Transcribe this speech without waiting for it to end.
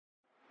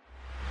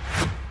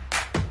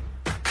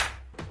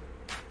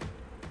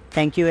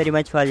Thank you very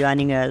much for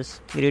joining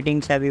us.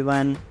 Greetings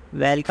everyone.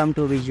 Welcome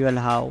to Visual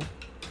How,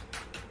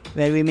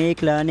 where we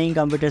make learning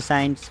computer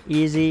science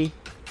easy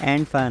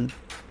and fun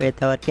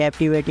with our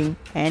captivating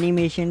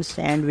animations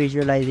and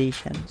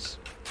visualizations.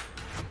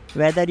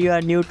 Whether you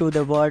are new to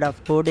the world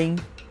of coding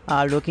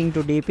or looking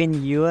to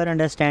deepen your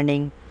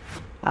understanding,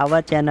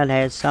 our channel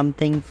has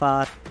something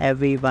for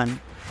everyone.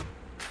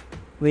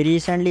 We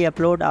recently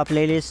uploaded a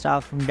playlist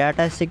of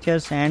data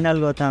structures and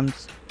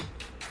algorithms,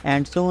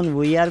 and soon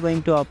we are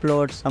going to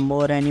upload some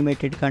more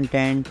animated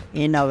content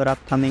in our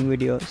upcoming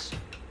videos.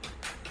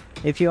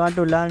 If you want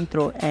to learn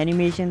through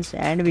animations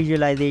and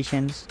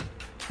visualizations,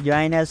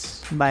 join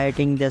us by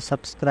hitting the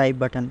subscribe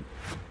button.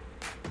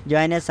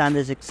 Join us on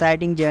this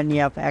exciting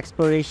journey of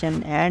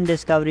exploration and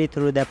discovery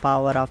through the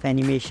power of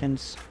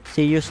animations.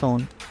 See you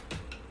soon.